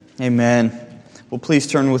Amen. Well, please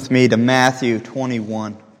turn with me to Matthew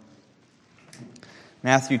 21.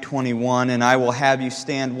 Matthew 21, and I will have you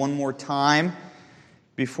stand one more time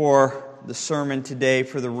before the sermon today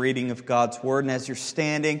for the reading of God's Word. And as you're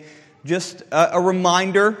standing, just a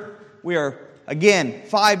reminder, we are, again,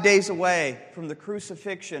 5 days away from the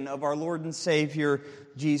crucifixion of our Lord and Savior,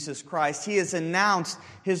 Jesus Christ. He has announced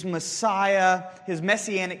His Messiah, His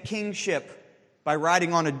Messianic kingship, by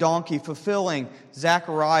riding on a donkey, fulfilling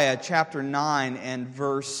Zechariah chapter 9 and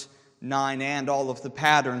verse 9, and all of the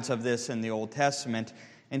patterns of this in the Old Testament.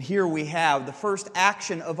 And here we have the first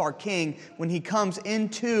action of our King when He comes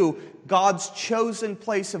into God's chosen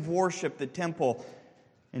place of worship, the temple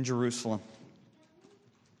in Jerusalem.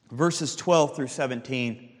 Verses 12 through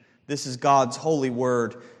 17, this is God's holy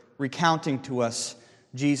word, recounting to us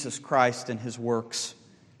Jesus Christ and His works.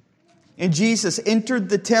 And Jesus entered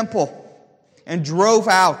the temple and drove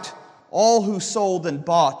out all who sold and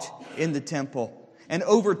bought in the temple, and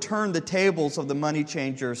overturned the tables of the money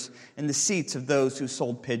changers and the seats of those who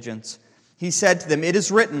sold pigeons. He said to them, "It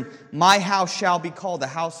is written, 'My house shall be called a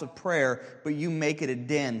house of prayer, but you make it a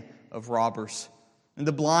den of robbers.'" And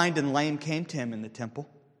the blind and lame came to Him in the temple,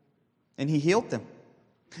 and He healed them.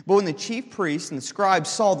 But when the chief priests and the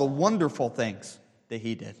scribes saw the wonderful things that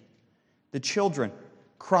He did, the children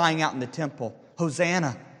crying out in the temple,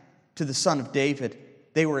 "Hosanna to the Son of David,"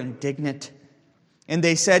 they were indignant. And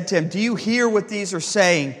they said to Him, "Do you hear what these are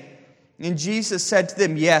saying?" And Jesus said to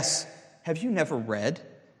them, "Yes, have you never read?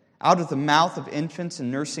 Out of the mouth of infants and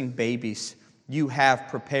nursing babies you have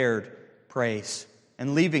prepared praise."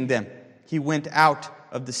 And leaving them, He went out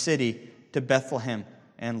of the city to Bethany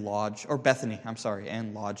and lodged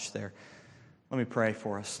there. Let me pray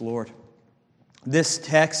for us, Lord. This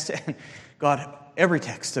text, and God, every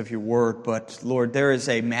text of Your Word, but Lord, there is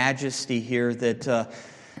a majesty here that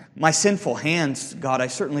my sinful hands, God, I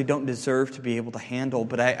certainly don't deserve to be able to handle,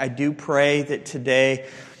 but I do pray that today,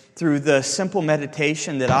 through the simple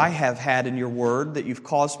meditation that I have had in Your Word, that You've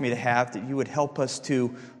caused me to have, that You would help us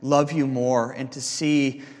to love You more and to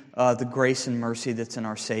see the grace and mercy that's in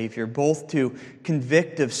our Savior, both to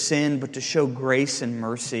convict of sin, but to show grace and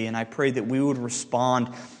mercy. And I pray that we would respond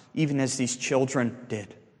even as these children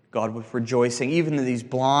did, God, with rejoicing, even as these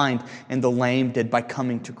blind and the lame did, by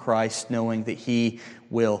coming to Christ, knowing that He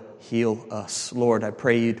will heal us. Lord, I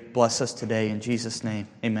pray You'd bless us today in Jesus' name.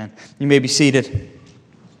 Amen. You may be seated.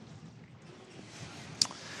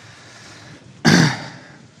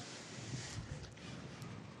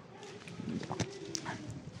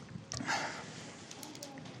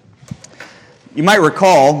 You might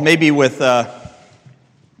recall, maybe with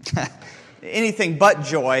anything but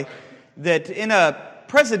joy, that in a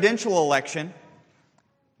presidential election,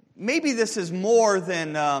 maybe this is more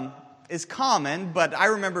than is common, but I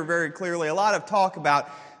remember very clearly a lot of talk about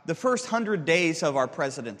the first 100 days of our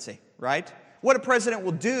presidency, right? What a president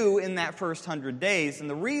will do in that first 100 days. And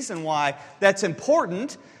the reason why that's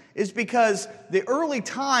important is because the early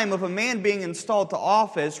time of a man being installed to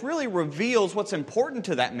office really reveals what's important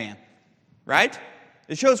to that man, right?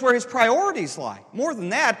 It shows where his priorities lie. More than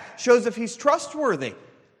that, shows if he's trustworthy,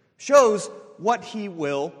 shows what he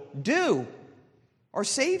will do. Our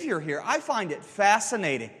Savior here, I find it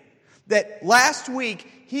fascinating that last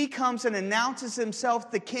week He comes and announces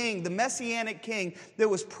Himself the King, the Messianic King that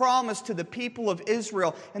was promised to the people of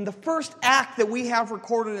Israel. And the first act that we have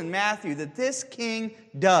recorded in Matthew that this King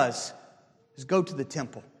does is go to the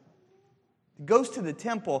temple. He goes to the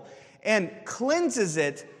temple and cleanses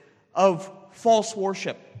it of false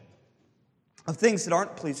worship, of things that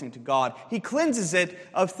aren't pleasing to God. He cleanses it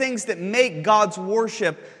of things that make God's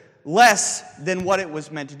worship less than what it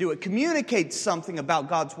was meant to do. It communicates something about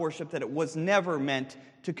God's worship that it was never meant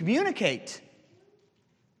to communicate.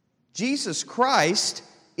 Jesus Christ,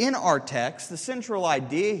 in our text, the central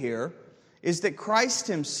idea here is that Christ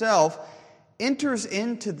Himself enters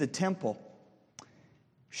into the temple,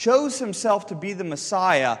 shows Himself to be the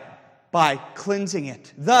Messiah by cleansing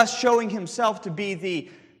it, thus showing Himself to be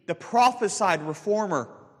the prophesied reformer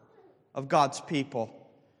of God's people.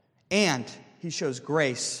 And He shows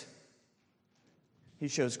grace. He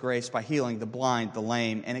shows grace by healing the blind, the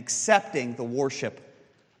lame, and accepting the worship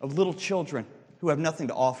of little children who have nothing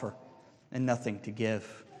to offer and nothing to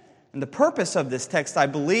give. And the purpose of this text, I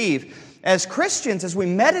believe, as Christians, as we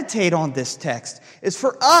meditate on this text, is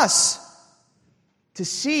for us to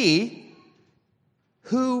see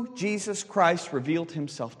who Jesus Christ revealed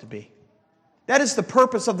Himself to be. That is the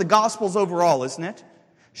purpose of the Gospels overall, isn't it?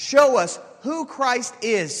 Show us who Christ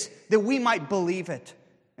is, that we might believe it.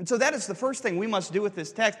 And so that is the first thing we must do with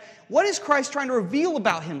this text. What is Christ trying to reveal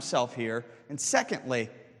about Himself here? And secondly,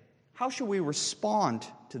 how should we respond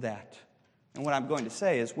to that? And what I'm going to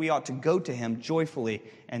say is we ought to go to him joyfully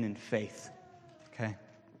and in faith. Okay?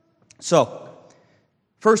 So,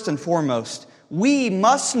 first and foremost, we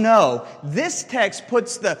must know this text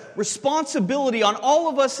puts the responsibility on all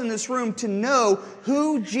of us in this room to know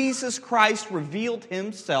who Jesus Christ revealed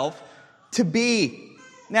himself to be.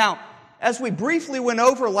 Now, as we briefly went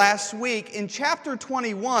over last week, in chapter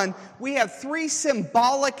 21, we have three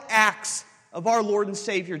symbolic acts of our Lord and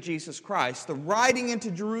Savior Jesus Christ. The riding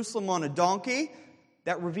into Jerusalem on a donkey,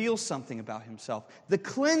 that reveals something about himself. The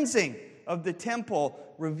cleansing of the temple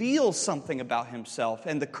reveals something about himself.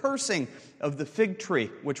 And the cursing of the fig tree,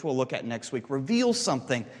 which we'll look at next week, reveals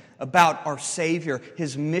something about our Savior,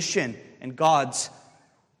 his mission, and God's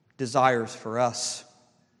desires for us.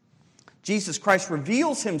 Jesus Christ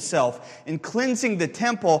reveals himself in cleansing the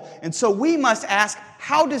temple, and so we must ask,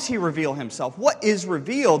 how does he reveal himself? What is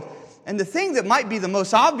revealed? And the thing that might be the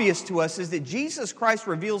most obvious to us is that Jesus Christ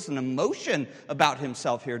reveals an emotion about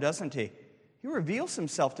himself here, doesn't he? He reveals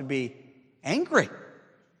himself to be angry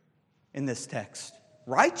in this text.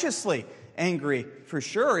 Righteously angry, for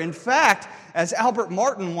sure. In fact, as Albert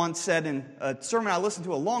Martin once said in a sermon I listened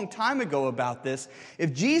to a long time ago about this,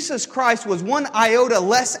 if Jesus Christ was one iota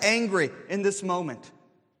less angry in this moment,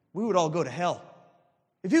 we would all go to hell.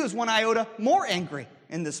 If he was one iota more angry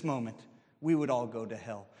in this moment, we would all go to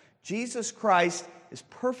hell. Jesus Christ is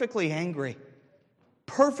perfectly angry,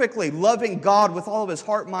 perfectly loving God with all of his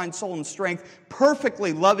heart, mind, soul, and strength,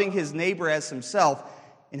 perfectly loving his neighbor as himself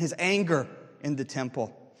in his anger in the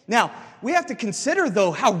temple. Now, we have to consider,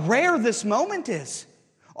 though, how rare this moment is.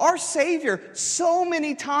 Our Savior, so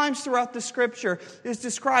many times throughout the Scripture, is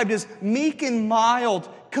described as meek and mild,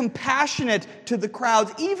 compassionate to the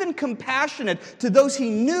crowds, even compassionate to those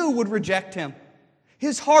he knew would reject him.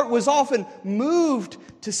 His heart was often moved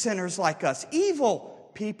to sinners like us, evil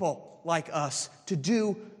people like us, to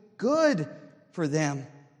do good for them.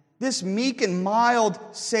 This meek and mild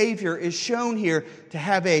Savior is shown here to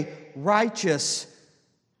have a righteous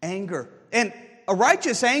anger. And a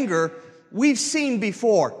righteous anger we've seen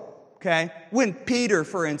before, okay? When Peter,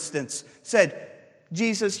 for instance, said,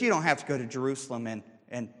 Jesus, you don't have to go to Jerusalem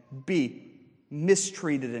and be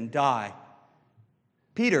mistreated and die.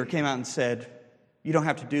 Peter came out and said, you don't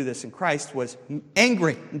have to do this. And Christ was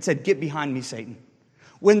angry and said, get behind me, Satan.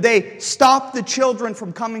 When they stopped the children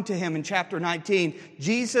from coming to him in chapter 19,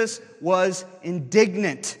 Jesus was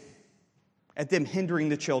indignant at them hindering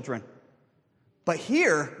the children. But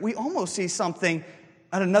here, we almost see something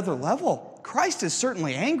at another level. Christ is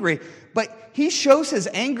certainly angry, but he shows his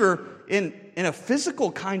anger in a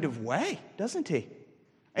physical kind of way, doesn't he?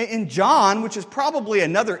 In John, which is probably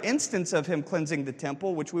another instance of him cleansing the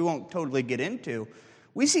temple, which we won't totally get into,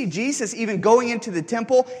 we see Jesus even going into the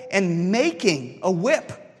temple and making a whip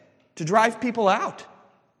to drive people out.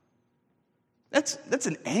 That's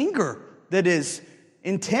an anger that is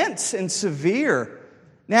intense and severe.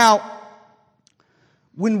 Now,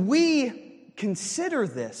 when we consider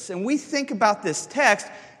this and we think about this text,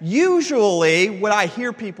 usually what I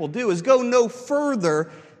hear people do is go no further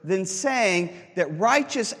than saying that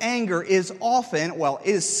righteous anger is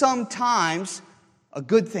sometimes a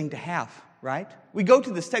good thing to have, right? We go to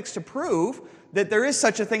this text to prove that there is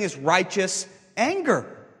such a thing as righteous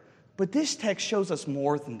anger. But this text shows us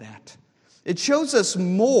more than that. It shows us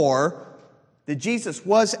more that Jesus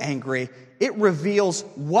was angry. It reveals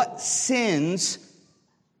what sins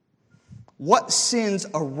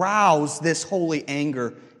arouse this holy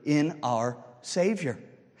anger in our Savior.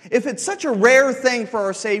 If it's such a rare thing for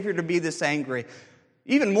our Savior to be this angry,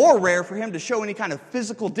 even more rare for him to show any kind of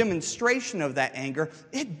physical demonstration of that anger,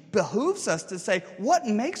 it behooves us to say, what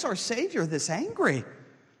makes our Savior this angry?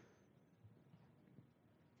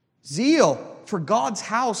 Zeal for God's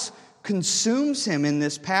house consumes him in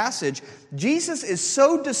this passage. Jesus is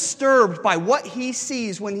so disturbed by what he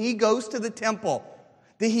sees when he goes to the temple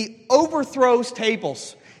that he overthrows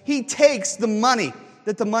tables. He takes the money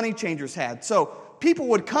that the money changers had. So people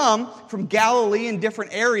would come from Galilee and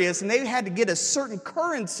different areas, and they had to get a certain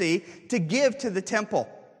currency to give to the temple.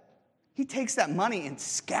 He takes that money and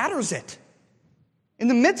scatters it in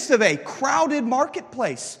the midst of a crowded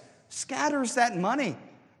marketplace. Scatters that money,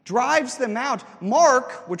 drives them out.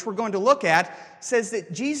 Mark, which we're going to look at, says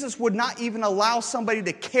that Jesus would not even allow somebody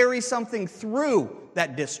to carry something through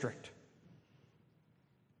that district.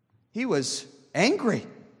 He was angry.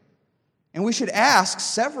 And we should ask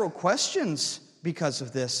several questions because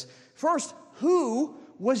of this. First, who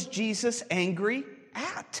was Jesus angry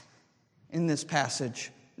at in this passage?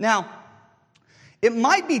 Now, It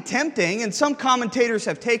might be tempting, and some commentators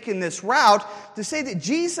have taken this route, to say that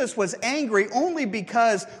Jesus was angry only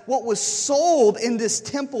because what was sold in this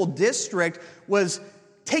temple district was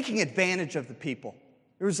taking advantage of the people.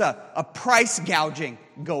 There was a price gouging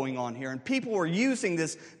going on here, and people were using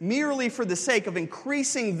this merely for the sake of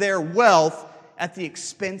increasing their wealth at the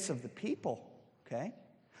expense of the people. Okay?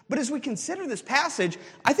 But as we consider this passage,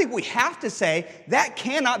 I think we have to say that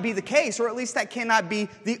cannot be the case, or at least that cannot be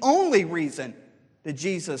the only reason that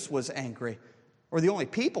Jesus was angry, or the only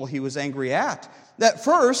people he was angry at. That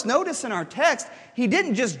first, notice in our text, he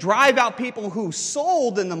didn't just drive out people who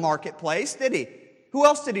sold in the marketplace, did he? Who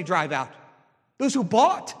else did he drive out? Those who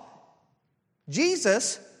bought.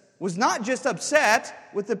 Jesus was not just upset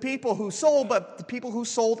with the people who sold, but the people who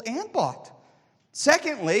sold and bought.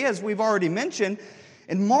 Secondly, as we've already mentioned,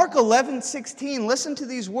 in Mark 11:16, listen to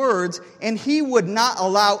these words, and he would not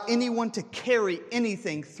allow anyone to carry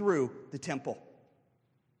anything through the temple.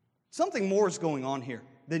 Something more is going on here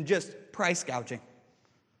than just price gouging.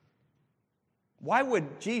 Why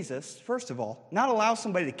would Jesus, first of all, not allow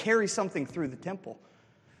somebody to carry something through the temple?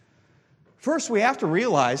 First, we have to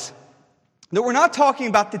realize that we're not talking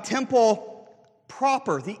about the temple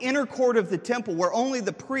proper, the inner court of the temple where only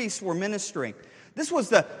the priests were ministering. This was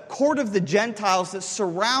the court of the Gentiles that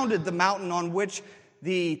surrounded the mountain on which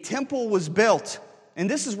the temple was built. And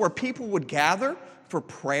this is where people would gather for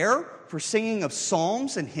prayer, for singing of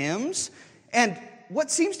psalms and hymns. And what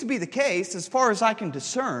seems to be the case, as far as I can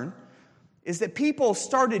discern, is that people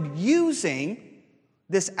started using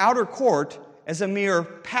this outer court as a mere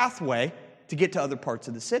pathway to get to other parts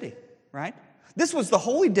of the city, right? This was the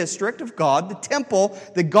holy district of God, the temple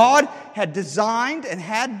that God had designed and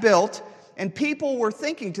had built, and people were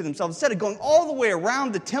thinking to themselves, instead of going all the way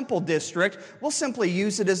around the temple district, we'll simply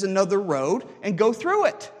use it as another road and go through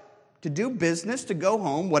it to do business, to go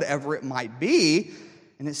home, whatever it might be.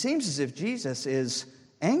 And it seems as if Jesus is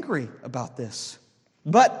angry about this.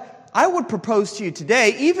 But I would propose to you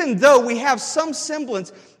today, even though we have some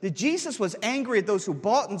semblance that Jesus was angry at those who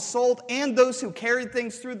bought and sold and those who carried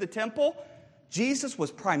things through the temple, Jesus was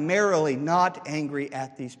primarily not angry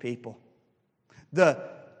at these people. The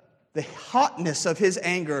hotness of his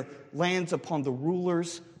anger lands upon the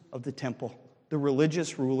rulers of the temple, the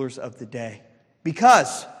religious rulers of the day.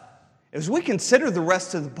 Because as we consider the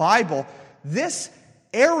rest of the Bible, this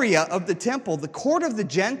area of the temple, the court of the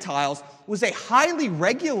Gentiles, was a highly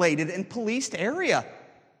regulated and policed area.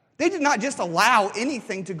 They did not just allow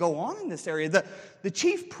anything to go on in this area. The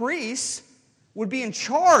chief priests would be in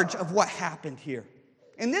charge of what happened here.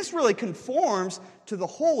 And this really conforms to the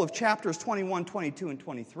whole of chapters 21, 22, and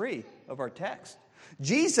 23 of our text.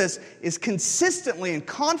 Jesus is consistently in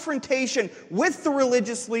confrontation with the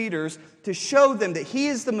religious leaders to show them that he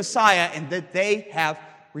is the Messiah and that they have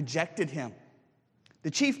rejected him.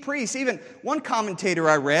 The chief priests, even one commentator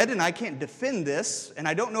I read, and I can't defend this, and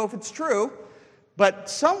I don't know if it's true, but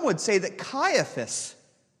some would say that Caiaphas,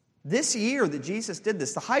 this year that Jesus did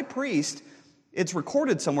this, the high priest, it's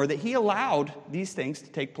recorded somewhere that he allowed these things to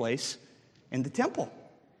take place in the temple.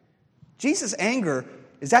 Jesus' anger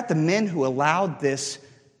is at the men who allowed this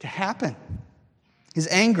to happen. His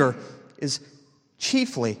anger is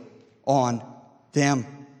chiefly on them.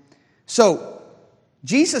 So,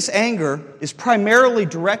 Jesus' anger is primarily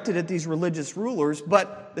directed at these religious rulers,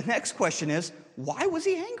 but the next question is, why was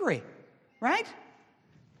he angry? Right?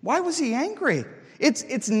 Why was he angry?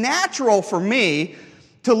 It's natural for me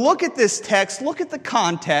to look at this text, look at the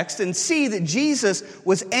context, and see that Jesus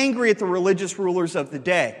was angry at the religious rulers of the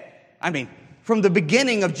day. I mean, from the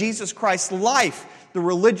beginning of Jesus Christ's life, the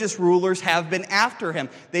religious rulers have been after him.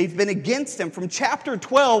 They've been against him. From chapter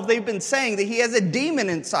 12, they've been saying that he has a demon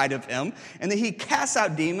inside of him and that he casts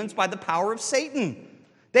out demons by the power of Satan.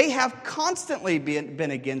 They have constantly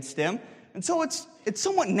been against him. And so it's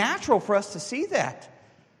somewhat natural for us to see that.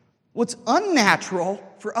 What's unnatural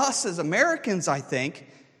for us as Americans, I think,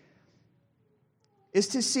 is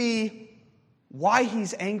to see why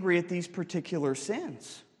he's angry at these particular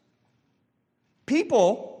sins.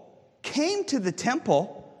 People came to the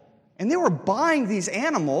temple and they were buying these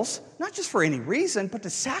animals, not just for any reason, but to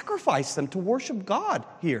sacrifice them, to worship God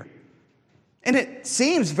here. And it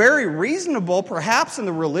seems very reasonable, perhaps in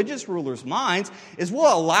the religious rulers' minds, is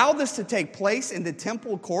we'll allow this to take place in the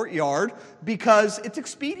temple courtyard because it's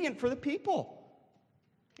expedient for the people.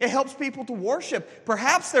 It helps people to worship.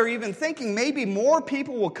 Perhaps they're even thinking maybe more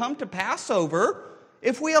people will come to Passover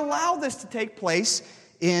if we allow this to take place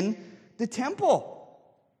in the temple.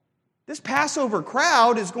 This Passover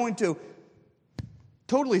crowd is going to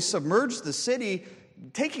totally submerge the city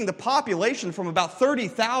taking the population from about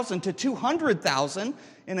 30,000 to 200,000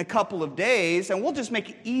 in a couple of days, and we'll just make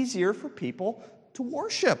it easier for people to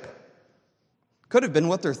worship. Could have been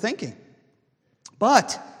what they're thinking.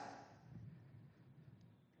 But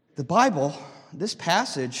the Bible, this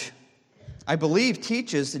passage, I believe,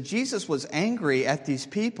 teaches that Jesus was angry at these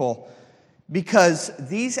people because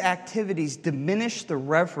these activities diminished the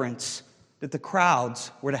reverence that the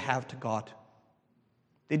crowds were to have to God.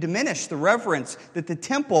 They diminished the reverence that the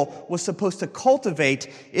temple was supposed to cultivate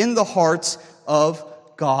in the hearts of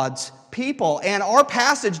God's people. And our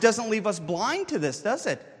passage doesn't leave us blind to this, does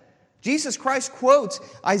it? Jesus Christ quotes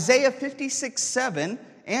Isaiah 56:7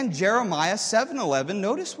 and Jeremiah 7:11.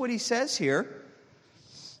 Notice what he says here.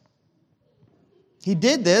 He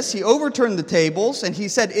did this, he overturned the tables, and he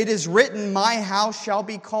said, "It is written, my house shall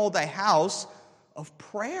be called a house of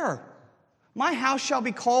prayer." My house shall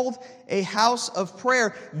be called a house of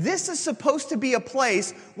prayer. This is supposed to be a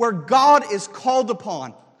place where God is called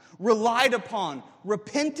upon, relied upon,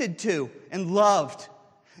 repented to, and loved.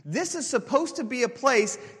 This is supposed to be a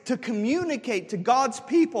place to communicate to God's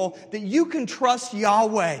people that you can trust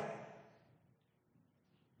Yahweh,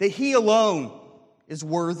 that He alone is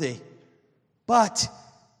worthy. But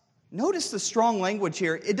notice the strong language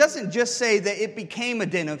here. It doesn't just say that it became a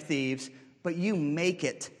den of thieves, but you make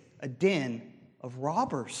it a den of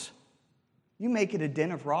robbers. You make it a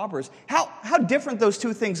den of robbers. How different those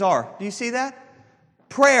two things are. Do you see that?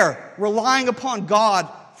 Prayer, relying upon God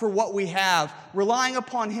for what we have, relying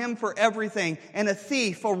upon Him for everything, and a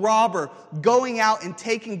thief, a robber, going out and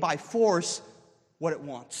taking by force what it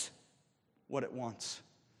wants. What it wants.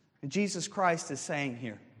 And Jesus Christ is saying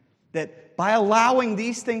here that by allowing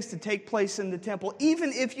these things to take place in the temple,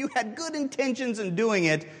 even if you had good intentions in doing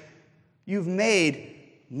it, you've made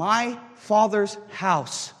my Father's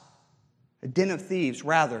house a den of thieves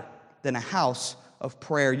rather than a house of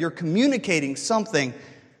prayer. You're communicating something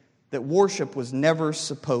that worship was never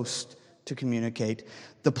supposed to communicate.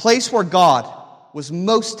 The place where God was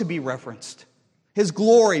most to be referenced, His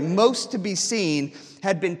glory most to be seen,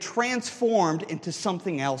 had been transformed into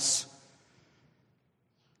something else.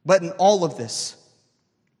 But in all of this,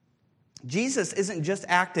 Jesus isn't just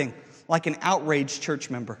acting like an outraged church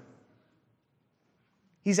member.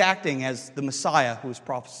 He's acting as the Messiah who was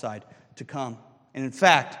prophesied to come. And in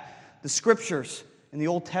fact, the Scriptures in the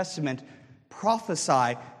Old Testament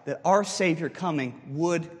prophesy that our Savior coming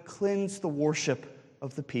would cleanse the worship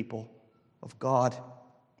of the people of God.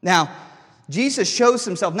 Now, Jesus shows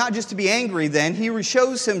Himself not just to be angry then, He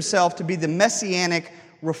shows Himself to be the messianic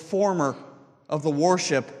reformer of the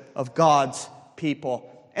worship of God's people.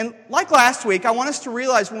 And like last week, I want us to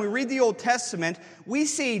realize when we read the Old Testament, we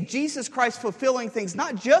see Jesus Christ fulfilling things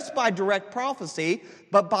not just by direct prophecy,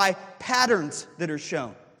 but by patterns that are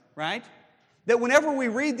shown, right? That whenever we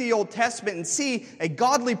read the Old Testament and see a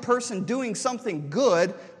godly person doing something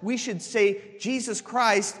good, we should say, Jesus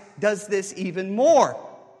Christ does this even more.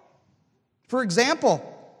 For example,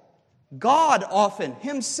 God often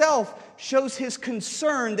Himself shows His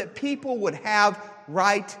concern that people would have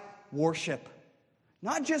right worship.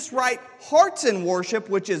 Not just right hearts in worship,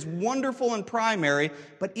 which is wonderful and primary,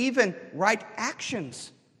 but even right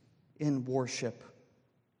actions in worship.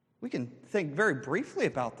 We can think very briefly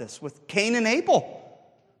about this with Cain and Abel.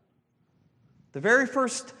 The very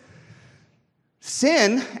first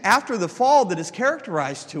sin after the fall that is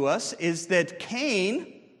characterized to us is that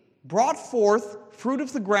Cain brought forth fruit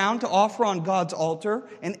of the ground to offer on God's altar,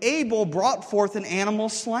 and Abel brought forth an animal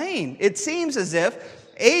slain. It seems as if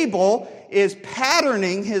Abel is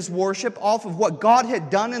patterning his worship off of what God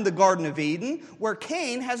had done in the Garden of Eden, where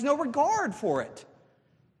Cain has no regard for it.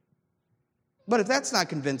 But if that's not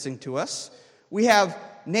convincing to us, we have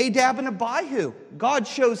Nadab and Abihu. God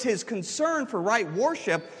shows His concern for right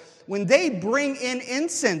worship when they bring in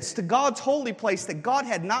incense to God's holy place that God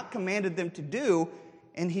had not commanded them to do,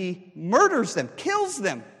 and He murders them, kills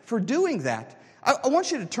them for doing that. I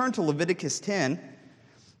want you to turn to Leviticus 10.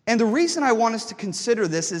 And the reason I want us to consider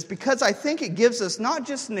this is because I think it gives us not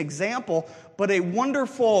just an example, but a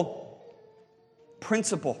wonderful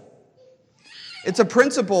principle. It's a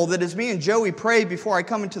principle that as me and Joey pray before I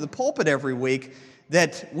come into the pulpit every week,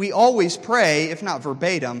 that we always pray, if not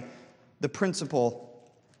verbatim, the principle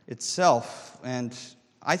itself. And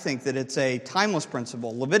I think that it's a timeless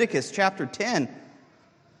principle. Leviticus chapter 10.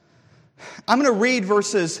 I'm going to read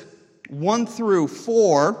verses 1 through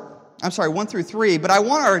 3, but I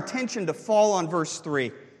want our attention to fall on verse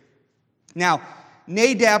 3. Now,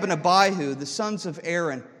 Nadab and Abihu, the sons of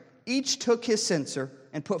Aaron, each took his censer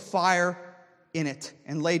and put fire in it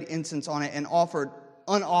and laid incense on it and offered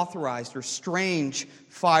unauthorized or strange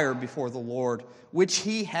fire before the Lord, which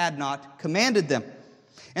he had not commanded them.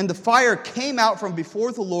 And the fire came out from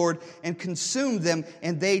before the Lord and consumed them,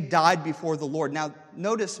 and they died before the Lord. Now,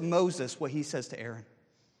 notice Moses, what he says to Aaron.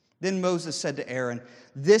 Then Moses said to Aaron,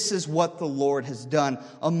 "This is what the Lord has done.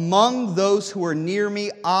 Among those who are near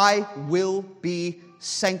me, I will be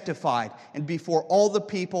sanctified. And before all the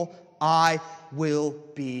people, I will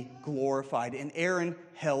be glorified." And Aaron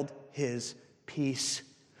held his peace.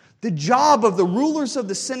 The job of the rulers of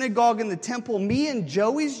the synagogue and the temple, me and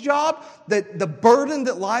Joey's job, the burden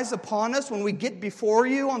that lies upon us when we get before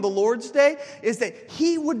you on the Lord's Day, is that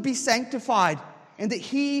he would be sanctified and that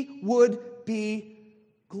he would be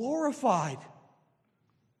glorified.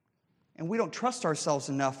 And we don't trust ourselves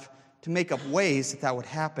enough to make up ways that would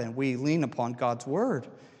happen. We lean upon God's word.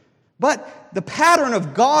 But the pattern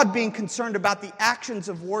of God being concerned about the actions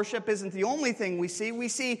of worship isn't the only thing we see. We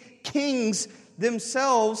see kings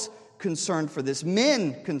themselves concerned for this,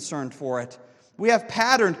 men concerned for it. We have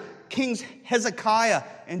patterned kings Hezekiah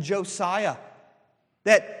and Josiah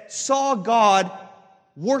that saw God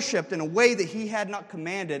worshipped in a way that he had not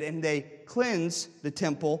commanded, and they cleanse the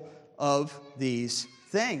temple of these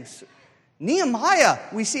things. Nehemiah,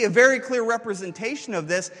 we see a very clear representation of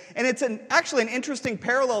this, and it's actually an interesting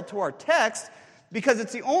parallel to our text, because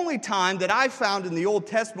it's the only time that I've found in the Old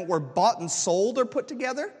Testament where bought and sold are put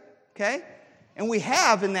together, okay? And we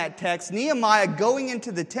have in that text Nehemiah going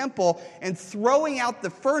into the temple and throwing out the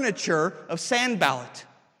furniture of Sanballat,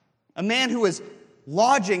 a man who was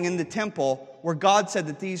lodging in the temple where God said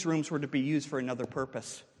that these rooms were to be used for another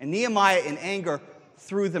purpose. And Nehemiah, in anger,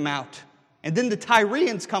 threw them out. And then the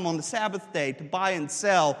Tyrians come on the Sabbath day to buy and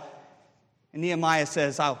sell. And Nehemiah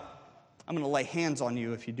says, I'm going to lay hands on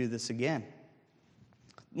you if you do this again.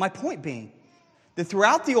 My point being that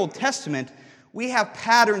throughout the Old Testament, we have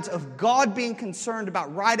patterns of God being concerned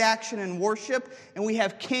about right action and worship, and we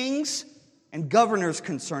have kings and governors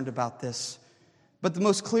concerned about this. But the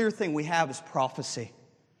most clear thing we have is prophecy.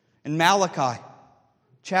 In Malachi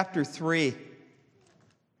chapter 3,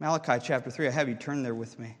 I have you turn there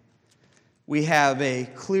with me. We have a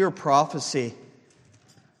clear prophecy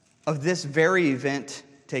of this very event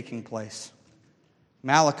taking place.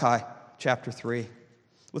 Malachi chapter 3.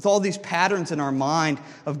 With all these patterns in our mind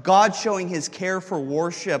of God showing his care for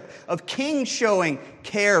worship, of kings showing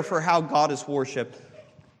care for how God is worshipped,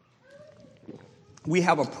 we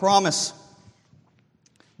have a promise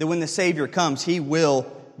that when the Savior comes, he will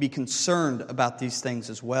be concerned about these things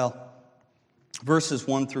as well. Verses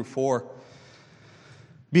 1 through 4.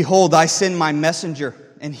 "Behold, I send my messenger,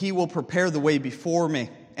 and he will prepare the way before me.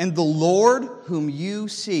 And the Lord whom you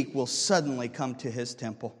seek will suddenly come to his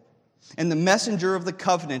temple. And the messenger of the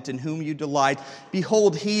covenant in whom you delight,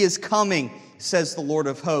 behold, he is coming, says the Lord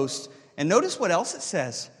of hosts." And notice what else it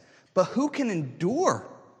says. "But who can endure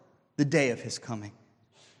the day of his coming?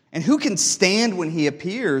 And who can stand when he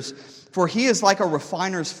appears? For he is like a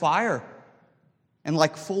refiner's fire and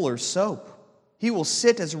like fuller's soap. He will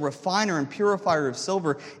sit as a refiner and purifier of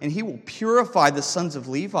silver, and he will purify the sons of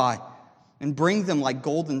Levi and bring them like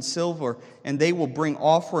gold and silver, and they will bring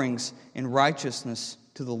offerings in righteousness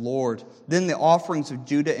to the Lord. Then the offerings of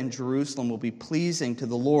Judah and Jerusalem will be pleasing to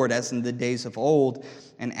the Lord, as in the days of old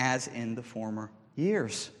and as in the former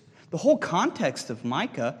years." The whole context of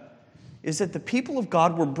Micah is that the people of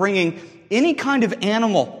God were bringing any kind of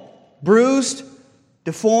animal, bruised,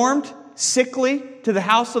 deformed, sickly, to the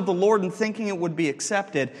house of the Lord and thinking it would be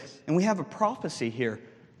accepted. And we have a prophecy here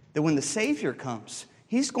that when the Savior comes,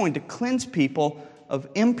 he's going to cleanse people of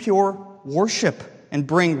impure worship and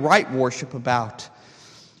bring right worship about.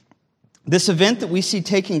 This event that we see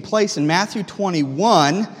taking place in Matthew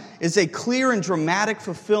 21 is a clear and dramatic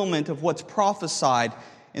fulfillment of what's prophesied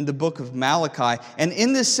in the book of Malachi. And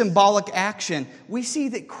in this symbolic action, we see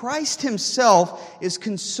that Christ himself is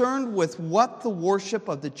concerned with what the worship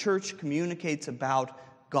of the church communicates about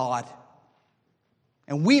God.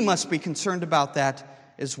 And we must be concerned about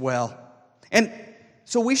that as well. And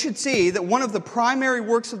so we should see that one of the primary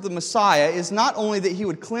works of the Messiah is not only that he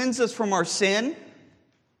would cleanse us from our sin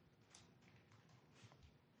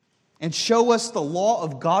and show us the law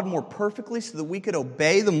of God more perfectly so that we could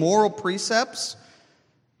obey the moral precepts,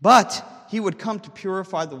 but he would come to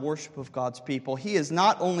purify the worship of God's people. He is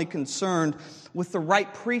not only concerned with the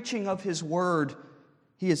right preaching of his word,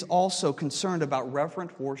 he is also concerned about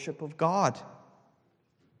reverent worship of God.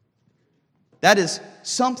 That is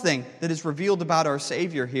something that is revealed about our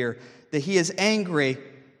Savior here, that he is angry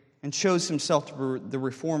and shows himself to be the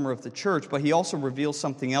reformer of the church, but he also reveals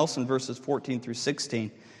something else in verses 14 through 16,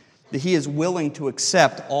 that he is willing to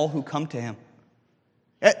accept all who come to him.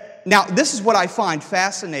 Now, this is what I find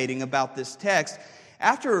fascinating about this text.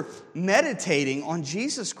 After meditating on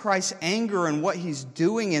Jesus Christ's anger and what he's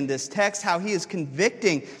doing in this text, how he is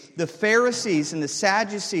convicting the Pharisees and the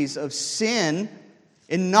Sadducees of sin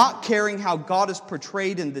and not caring how God is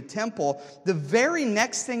portrayed in the temple, the very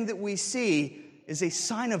next thing that we see is a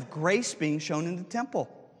sign of grace being shown in the temple.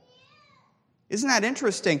 Isn't that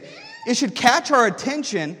interesting? It should catch our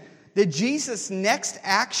attention that Jesus' next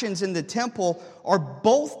actions in the temple are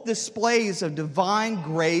both displays of divine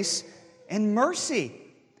grace and mercy.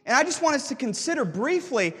 And I just want us to consider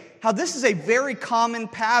briefly how this is a very common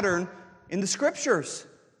pattern in the Scriptures.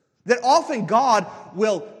 That often God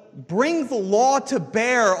will bring the law to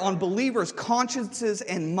bear on believers' consciences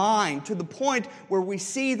and mind to the point where we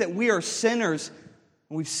see that we are sinners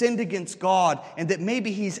and we've sinned against God and that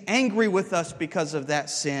maybe He's angry with us because of that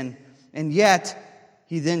sin. And yet,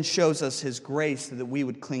 He then shows us His grace so that we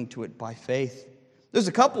would cling to it by faith. There's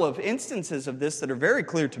a couple of instances of this that are very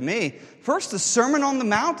clear to me. First, the Sermon on the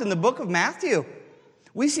Mount in the book of Matthew.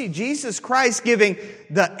 We see Jesus Christ giving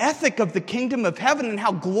the ethic of the kingdom of heaven and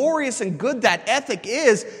how glorious and good that ethic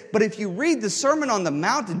is. But if you read the Sermon on the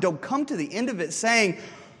Mount and don't come to the end of it saying,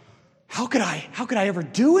 how could I ever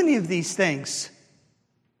do any of these things?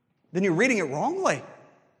 Then you're reading it wrongly.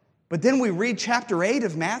 But then we read chapter 8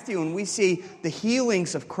 of Matthew and we see the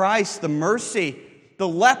healings of Christ, the mercy, the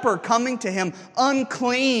leper coming to Him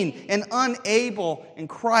unclean and unable, and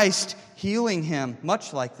Christ healing him,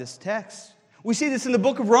 much like this text. We see this in the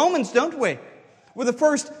book of Romans, don't we? Where the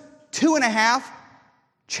first 2.5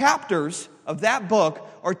 chapters of that book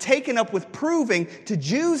are taken up with proving to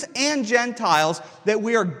Jews and Gentiles that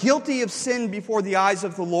we are guilty of sin before the eyes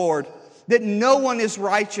of the Lord, that no one is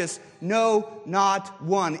righteous, no, not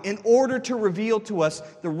one. In order to reveal to us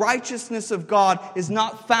the righteousness of God is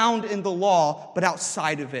not found in the law, but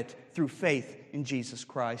outside of it through faith in Jesus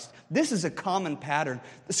Christ. This is a common pattern.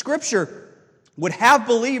 The Scripture would have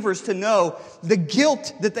believers to know the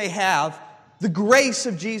guilt that they have, the grace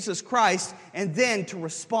of Jesus Christ, and then to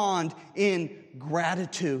respond in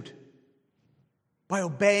gratitude by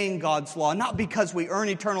obeying God's law, not because we earn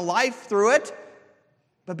eternal life through it,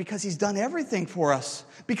 but because He's done everything for us.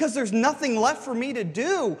 Because there's nothing left for me to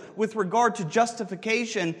do with regard to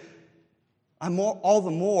justification, I'm all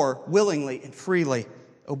the more willingly and freely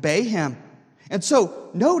obey Him. And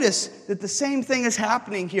so notice that the same thing is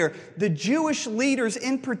happening here. The Jewish leaders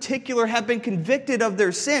in particular have been convicted of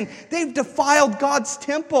their sin. They've defiled God's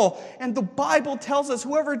temple. And the Bible tells us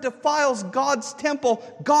whoever defiles God's temple,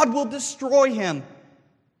 God will destroy him.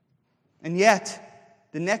 And yet,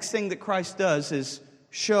 the next thing that Christ does is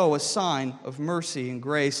show a sign of mercy and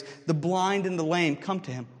grace. The blind and the lame come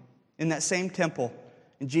to Him in that same temple,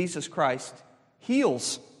 and Jesus Christ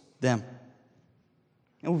heals them.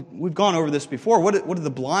 And we've gone over this before. What do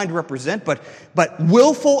the blind represent? But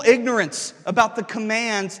willful ignorance about the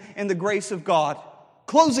commands and the grace of God.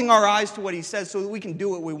 Closing our eyes to what He says so that we can do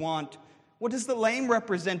what we want. What does the lame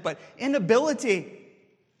represent? But inability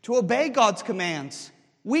to obey God's commands.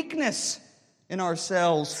 Weakness in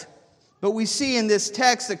ourselves. But we see in this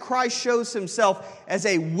text that Christ shows Himself as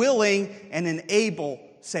a willing and an able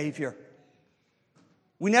Savior.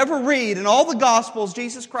 We never read in all the Gospels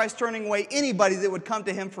Jesus Christ turning away anybody that would come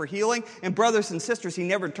to Him for healing. And brothers and sisters, He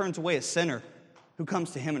never turns away a sinner who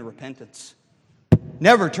comes to Him in repentance.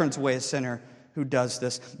 Never turns away a sinner who does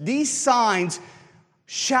this. These signs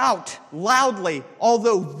shout loudly,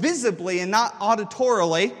 although visibly and not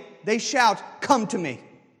auditorily, they shout, "Come to me."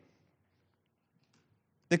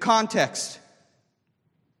 The context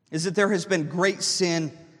is that there has been great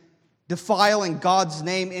sin defiling God's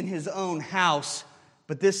name in His own house.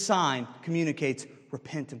 But this sign communicates,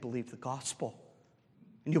 repent and believe the gospel.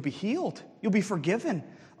 And you'll be healed. You'll be forgiven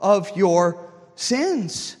of your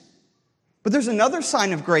sins. But there's another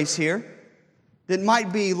sign of grace here that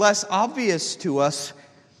might be less obvious to us,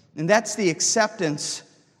 and that's the acceptance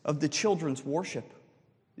of the children's worship.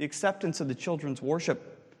 The acceptance of the children's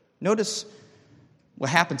worship. Notice what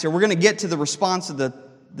happens here. We're going to get to the response of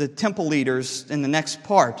the temple leaders in the next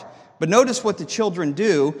part. But notice what the children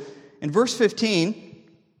do. In verse 15,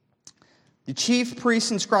 the chief priests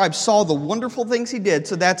and scribes saw the wonderful things He did.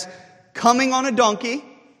 So that's coming on a donkey,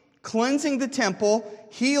 cleansing the temple,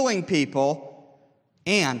 healing people,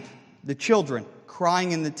 and the children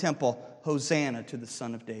crying in the temple, "Hosanna to the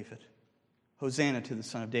Son of David." Hosanna to the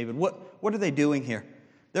Son of David. What are they doing here?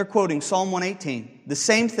 They're quoting Psalm 118, the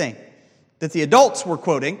same thing that the adults were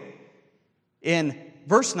quoting in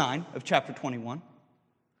verse 9 of chapter 21.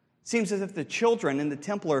 It seems as if the children in the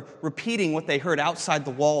temple are repeating what they heard outside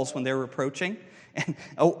the walls when they were approaching. And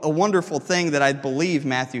a wonderful thing that I believe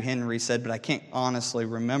Matthew Henry said, but I can't honestly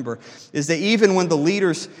remember, is that even when the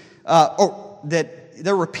leaders, that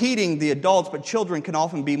they're repeating the adults, but children can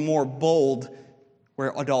often be more bold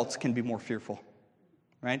where adults can be more fearful,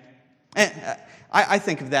 right? And I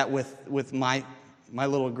think of that with my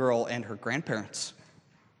little girl and her grandparents.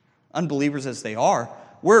 Unbelievers as they are,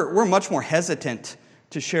 we're much more hesitant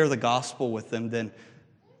to share the gospel with them than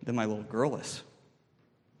my little girl is.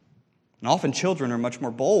 And often children are much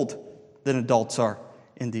more bold than adults are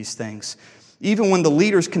in these things. Even when the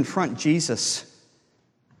leaders confront Jesus,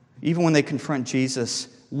 even when they confront Jesus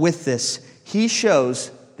with this, he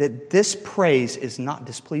shows that this praise is not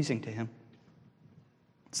displeasing to him.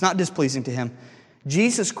 It's not displeasing to him.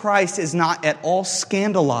 Jesus Christ is not at all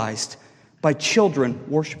scandalized by children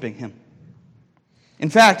worshiping him.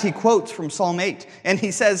 In fact, he quotes from Psalm 8, and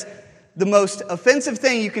he says, the most offensive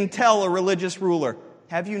thing you can tell a religious ruler,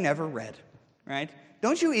 have you never read? Right?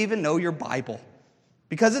 Don't you even know your Bible?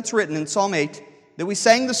 Because it's written in Psalm 8 that we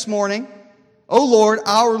sang this morning, O Lord,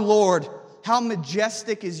 our Lord, how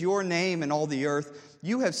majestic is your name in all the earth.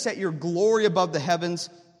 You have set your glory above the heavens.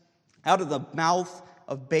 Out of the mouth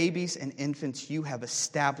of babies and infants you have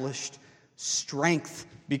established strength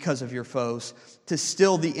because of your foes, to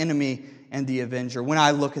still the enemy and the avenger. When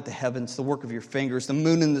I look at the heavens, the work of your fingers, the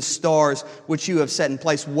moon and the stars which you have set in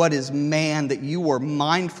place, what is man that you are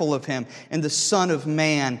mindful of him, and the Son of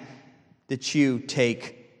Man that you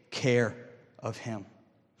take care of him?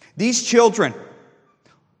 These children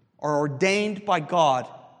are ordained by God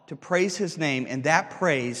to praise his name, and that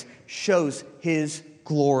praise shows his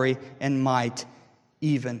glory and might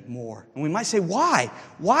even more. And we might say, why?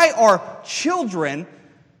 Why are children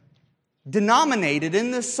denominated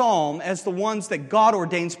in this psalm as the ones that God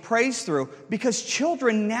ordains praise through? Because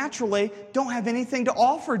children naturally don't have anything to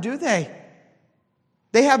offer, do they?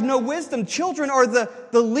 They have no wisdom. Children are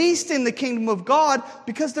the least in the kingdom of God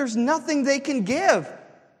because there's nothing they can give.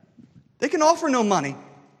 They can offer no money.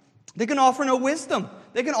 They can offer no wisdom.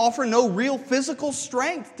 They can offer no real physical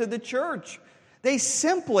strength to the church. They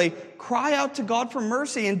simply cry out to God for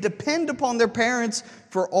mercy and depend upon their parents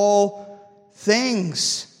for all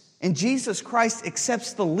things. And Jesus Christ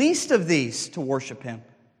accepts the least of these to worship him.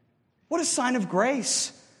 What a sign of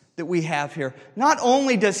grace that we have here. Not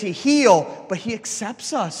only does he heal, but he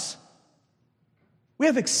accepts us. We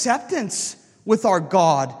have acceptance with our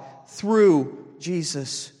God through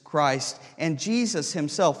Jesus Christ. And Jesus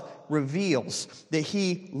himself reveals that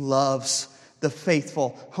he loves the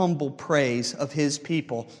faithful, humble praise of his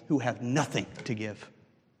people who have nothing to give.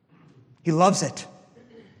 He loves it.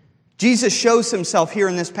 Jesus shows himself here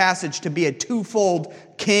in this passage to be a twofold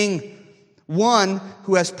king. One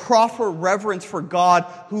who has proper reverence for God,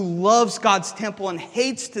 who loves God's temple and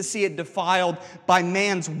hates to see it defiled by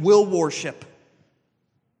man's will worship.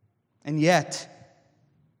 And yet,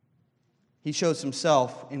 he shows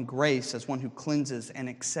himself in grace as one who cleanses and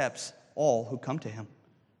accepts all who come to him.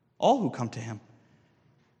 All who come to him.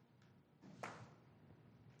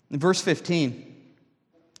 In verse 15,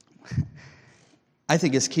 I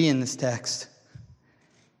think is key in this text.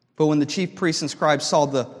 But when the chief priests and scribes saw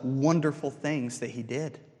the wonderful things that he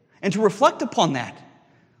did, and to reflect upon that,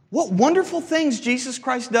 what wonderful things Jesus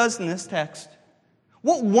Christ does in this text.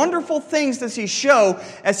 What wonderful things does he show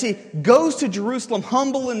as he goes to Jerusalem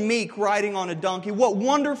humble and meek riding on a donkey? What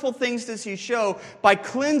wonderful things does he show by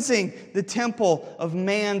cleansing the temple of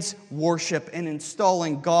man's worship and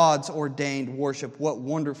installing God's ordained worship? What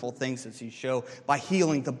wonderful things does he show by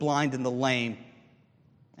healing the blind and the lame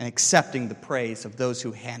and accepting the praise of those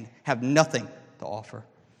who have nothing to offer?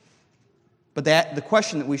 But the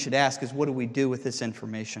question that we should ask is, what do we do with this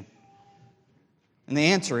information? And the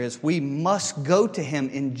answer is, we must go to him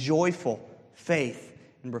in joyful faith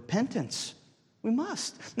and repentance. We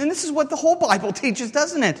must. And this is what the whole Bible teaches,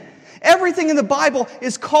 doesn't it? Everything in the Bible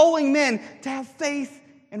is calling men to have faith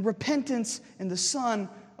and repentance in the Son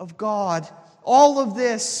of God. All of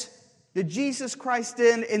this that Jesus Christ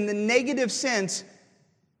did in the negative sense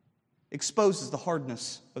exposes the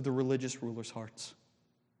hardness of the religious rulers' hearts.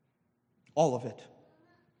 All of it.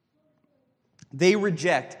 They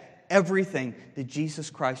reject everything that Jesus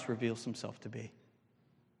Christ reveals himself to be.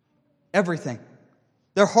 Everything.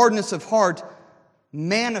 Their hardness of heart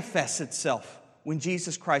manifests itself when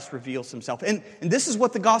Jesus Christ reveals himself. And this is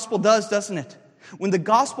what the gospel does, doesn't it? When the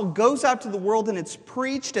gospel goes out to the world and it's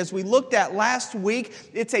preached, as we looked at last week,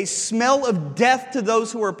 it's a smell of death to those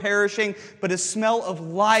who are perishing, but a smell of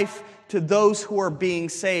life to those who are being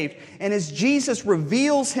saved. And as Jesus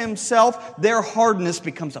reveals himself, their hardness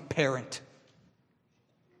becomes apparent.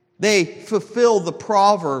 They fulfill the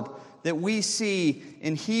proverb that we see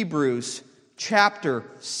in Hebrews chapter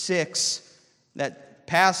 6, that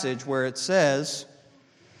passage where it says,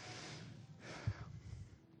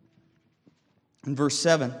 in verse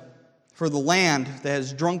 7, "For the land that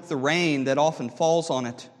has drunk the rain that often falls on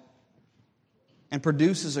it, and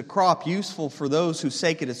produces a crop useful for those whose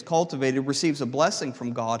sake it is cultivated, receives a blessing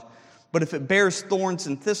from God. But if it bears thorns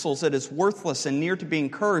and thistles, it is worthless and near to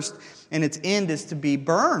being cursed, and its end is to be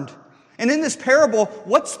burned." And in this parable,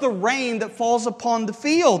 what's the rain that falls upon the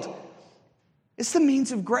field? It's the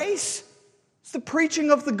means of grace. It's the preaching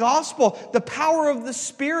of the gospel, the power of the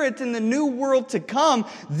Spirit in the new world to come.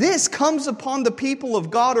 This comes upon the people of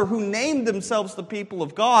God, or who name themselves the people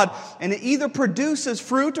of God, and it either produces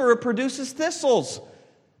fruit or it produces thistles.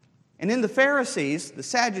 And in the Pharisees, the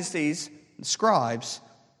Sadducees, the scribes,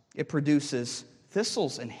 it produces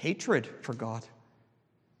thistles and hatred for God.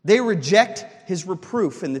 They reject His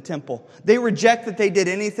reproof in the temple. They reject that they did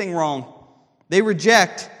anything wrong. They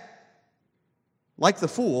reject, like the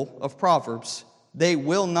fool of Proverbs, they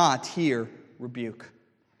will not hear rebuke.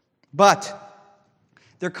 But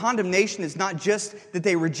their condemnation is not just that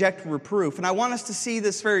they reject reproof. And I want us to see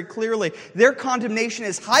this very clearly. Their condemnation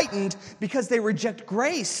is heightened because they reject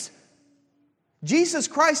grace. Jesus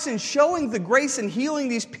Christ, in showing the grace and healing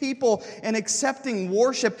these people and accepting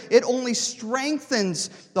worship, it only strengthens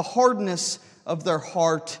the hardness of their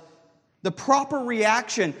heart. The proper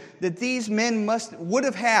reaction that these men would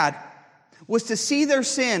have had was to see their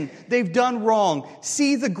sin, they've done wrong,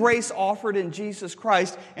 see the grace offered in Jesus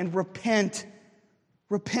Christ, and repent.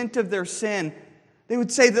 Repent of their sin. They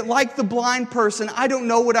would say that, like the blind person, I don't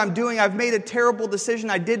know what I'm doing. I've made a terrible decision.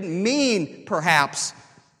 I didn't mean, perhaps,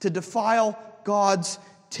 to defile God's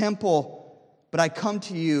temple. But I come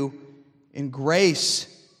to you in grace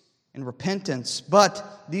and repentance.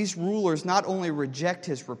 But these rulers not only reject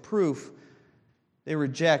His reproof, they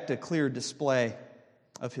reject a clear display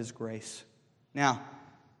of His grace. Now,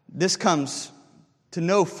 this comes to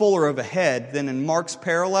no fuller of a head than in Mark's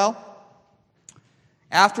parallel.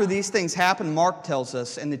 After these things happened, Mark tells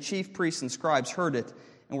us, and the chief priests and scribes heard it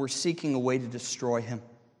and were seeking a way to destroy Him.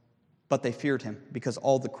 But they feared Him because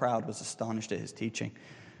all the crowd was astonished at His teaching.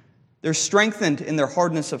 They're strengthened in their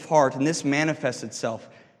hardness of heart, and this manifests itself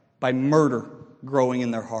by murder growing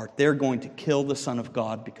in their heart. They're going to kill the Son of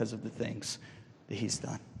God because of the things that He's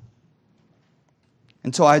done.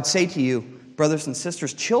 And so I'd say to you, brothers and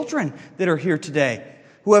sisters, children that are here today,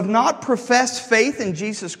 who have not professed faith in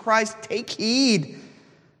Jesus Christ, take heed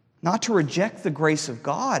not to reject the grace of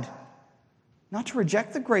God. Not to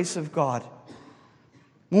reject the grace of God.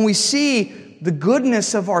 When we see the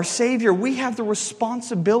goodness of our Savior, we have the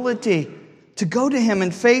responsibility to go to Him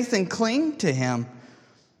in faith and cling to Him.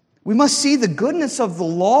 We must see the goodness of the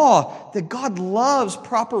law, that God loves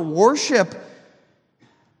proper worship.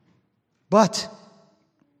 But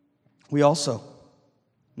we also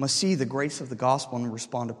must see the grace of the gospel and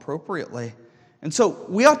respond appropriately. And so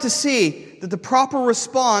we ought to see that the proper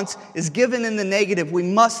response is given in the negative. We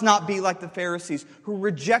must not be like the Pharisees who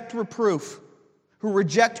reject reproof, who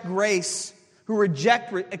reject grace, who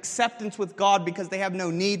reject acceptance with God because they have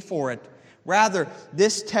no need for it. Rather,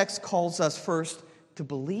 this text calls us first to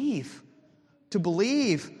believe. To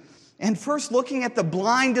believe. And first looking at the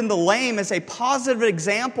blind and the lame as a positive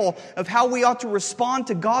example of how we ought to respond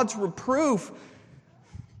to God's reproof.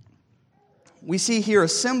 We see here a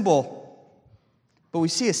symbol, but we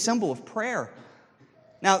see a symbol of prayer.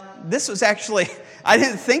 Now, this was actually, I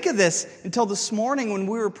didn't think of this until this morning when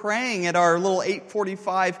we were praying at our little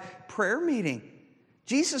 8:45 prayer meeting.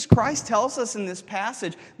 Jesus Christ tells us in this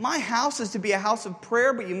passage, my house is to be a house of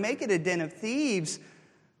prayer, but you make it a den of thieves.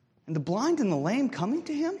 And the blind and the lame coming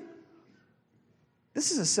to Him?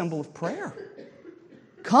 This is a symbol of prayer.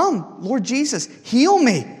 Come, Lord Jesus, heal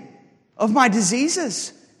me of my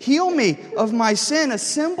diseases. Heal me of my sin, a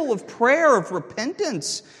symbol of prayer, of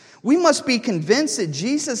repentance. We must be convinced that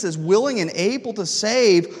Jesus is willing and able to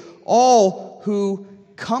save all who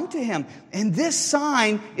come to Him. And this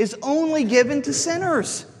sign is only given to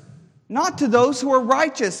sinners, not to those who are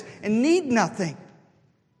righteous and need nothing.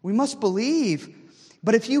 We must believe.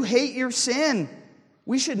 But if you hate your sin,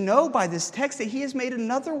 we should know by this text that He has made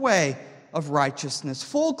another way of righteousness,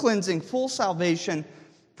 full cleansing, full salvation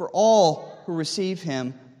for all who receive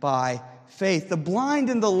Him by faith. The blind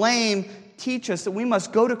and the lame teach us that we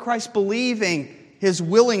must go to Christ believing His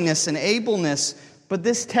willingness and ableness. But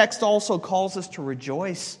this text also calls us to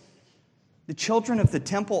rejoice. The children of the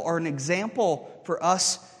temple are an example for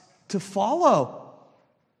us to follow.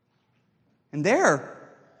 And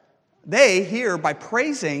they here, by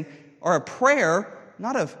praising, are a prayer,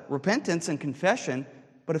 not of repentance and confession,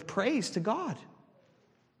 but of praise to God.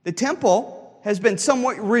 The temple has been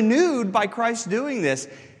somewhat renewed by Christ doing this.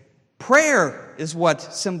 Prayer is what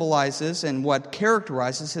symbolizes and what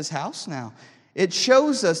characterizes his house now. It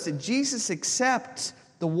shows us that Jesus accepts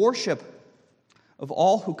the worship of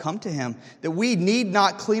all who come to him, that we need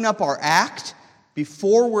not clean up our act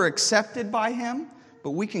before we're accepted by him,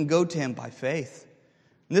 but we can go to him by faith.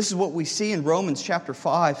 And this is what we see in Romans chapter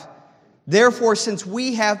 5. Therefore, since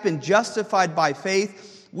we have been justified by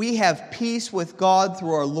faith, we have peace with God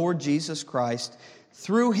through our Lord Jesus Christ.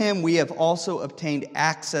 Through him we have also obtained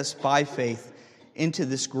access by faith into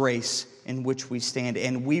this grace in which we stand,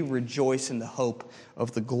 and we rejoice in the hope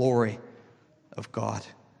of the glory of God.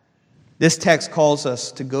 This text calls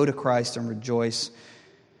us to go to Christ and rejoice.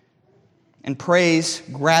 And praise,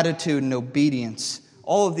 gratitude, and obedience,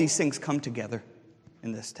 all of these things come together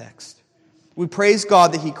in this text. We praise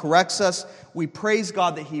God that he corrects us. We praise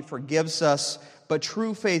God that he forgives us. But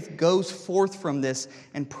true faith goes forth from this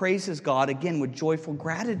and praises God, again, with joyful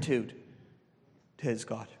gratitude to his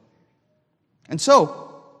God. And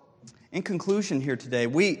so, in conclusion here today,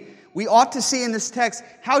 we ought to see in this text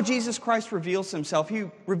how Jesus Christ reveals himself. He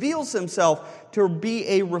reveals himself to be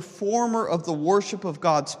a reformer of the worship of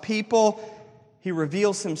God's people. He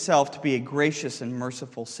reveals himself to be a gracious and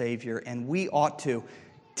merciful Savior. And we ought to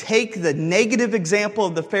take the negative example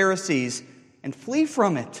of the Pharisees and flee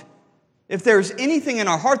from it. If there's anything in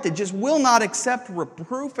our heart that just will not accept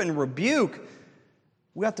reproof and rebuke,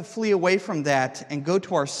 we have to flee away from that and go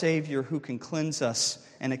to our Savior who can cleanse us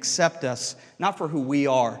and accept us, not for who we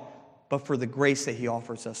are, but for the grace that he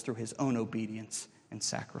offers us through his own obedience and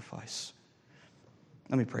sacrifice.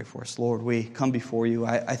 Let me pray for us. Lord, we come before you.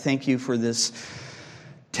 I thank you for this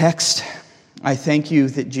text. I thank you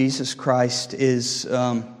that Jesus Christ is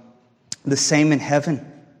the same in heaven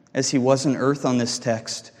as he was on earth on this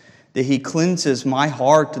text. That he cleanses my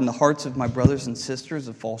heart and the hearts of my brothers and sisters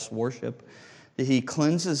of false worship. That he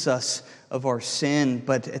cleanses us of our sin,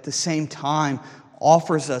 but at the same time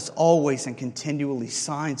offers us always and continually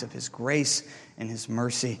signs of his grace and his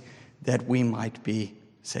mercy that we might be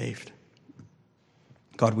saved.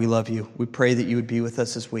 God, we love you. We pray that you would be with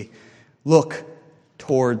us as we look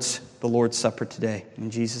towards the Lord's Supper today. In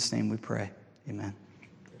Jesus' name we pray. Amen.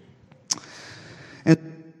 And